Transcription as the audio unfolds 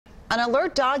An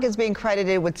alert dog is being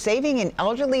credited with saving an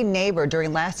elderly neighbor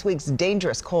during last week's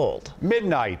dangerous cold.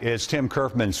 Midnight is Tim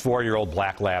Kerfman's 4-year-old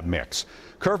black lab mix.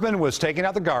 Kerfman was taking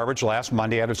out the garbage last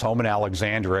Monday at his home in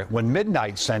Alexandria when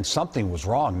Midnight sensed something was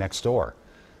wrong next door.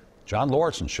 John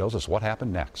Lauritsen shows us what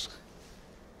happened next.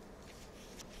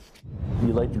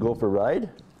 You like to go for a ride?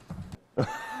 You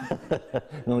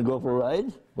want to go for a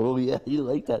ride? Oh yeah, you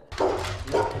like that.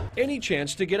 Any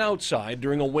chance to get outside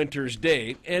during a winter's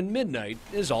day, and Midnight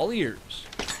is all ears.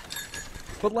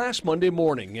 But last Monday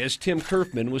morning, as Tim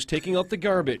Kerfman was taking out the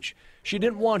garbage, she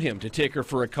didn't want him to take her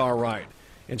for a car ride.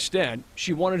 Instead,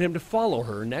 she wanted him to follow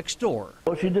her next door.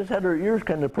 Well, she just had her ears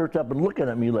kind of perked up and looking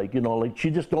at me like, like she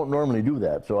just don't normally do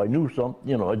that. So I knew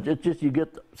it's just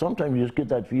sometimes you just get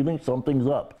that feeling something's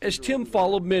up. As Tim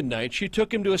followed Midnight, she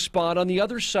took him to a spot on the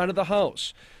other side of the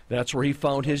house. That's where he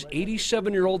found his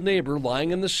 87-year-old neighbor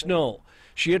lying in the snow.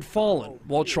 She had fallen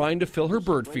while trying to fill her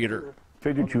bird feeder.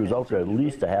 Figured she was out there at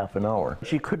least a half an hour.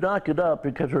 She could not get up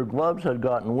because her gloves had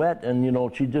gotten wet, and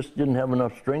she just didn't have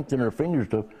enough strength in her fingers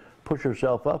to push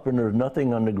herself up, and there's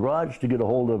nothing on the garage to get a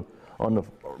hold of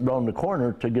around the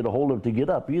corner to get a hold of to get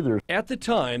up either. At the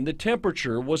time, the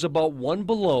temperature was about 1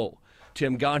 below.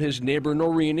 Tim got his neighbor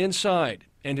Noreen inside,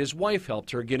 and his wife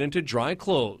helped her get into dry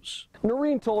clothes.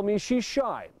 Noreen told me she's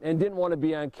shy and didn't want to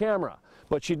be on camera,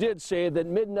 but she did say that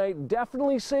Midnight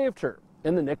definitely saved her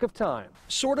in the nick of time.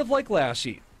 Sort of like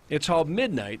Lassie, it's how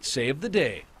Midnight saved the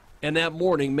day. And that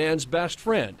morning, man's best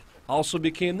friend also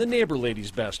became the neighbor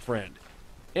lady's best friend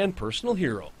and personal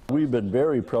hero. We've been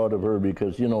very proud of her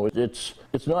because,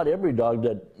 it's not every dog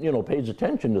that, pays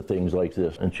attention to things like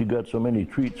this. And she got so many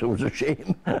treats, it was a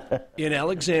shame. In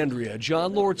Alexandria,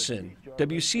 John Lauritsen,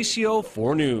 WCCO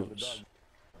 4 News.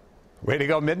 Way to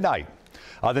go, Midnight.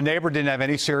 The neighbor didn't have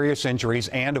any serious injuries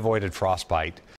and avoided frostbite.